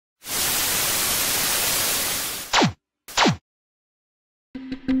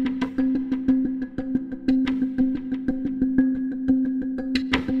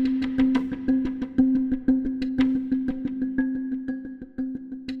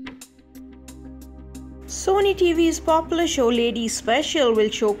Sony TV's popular show Lady Special will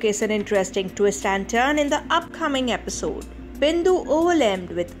showcase an interesting twist and turn in the upcoming episode. Bindu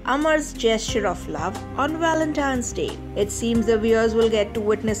overwhelmed with Amar's gesture of love on Valentine's Day. It seems the viewers will get to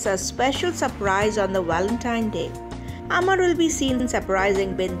witness a special surprise on the Valentine Day. Amar will be seen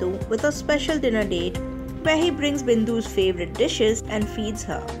surprising Bindu with a special dinner date where he brings Bindu's favorite dishes and feeds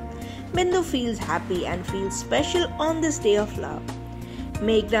her. Bindu feels happy and feels special on this day of love.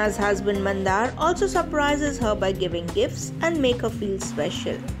 Meghna's husband Mandar also surprises her by giving gifts and make her feel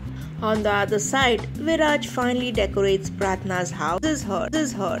special. On the other side, Viraj finally decorates Pratna's house. This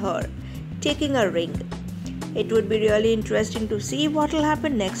is her taking a ring. It would be really interesting to see what will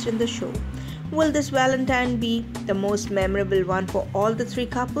happen next in the show. Will this Valentine be the most memorable one for all the three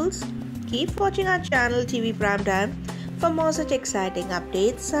couples? Keep watching our channel TV Primetime for more such exciting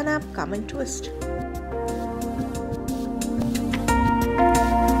updates and upcoming twists.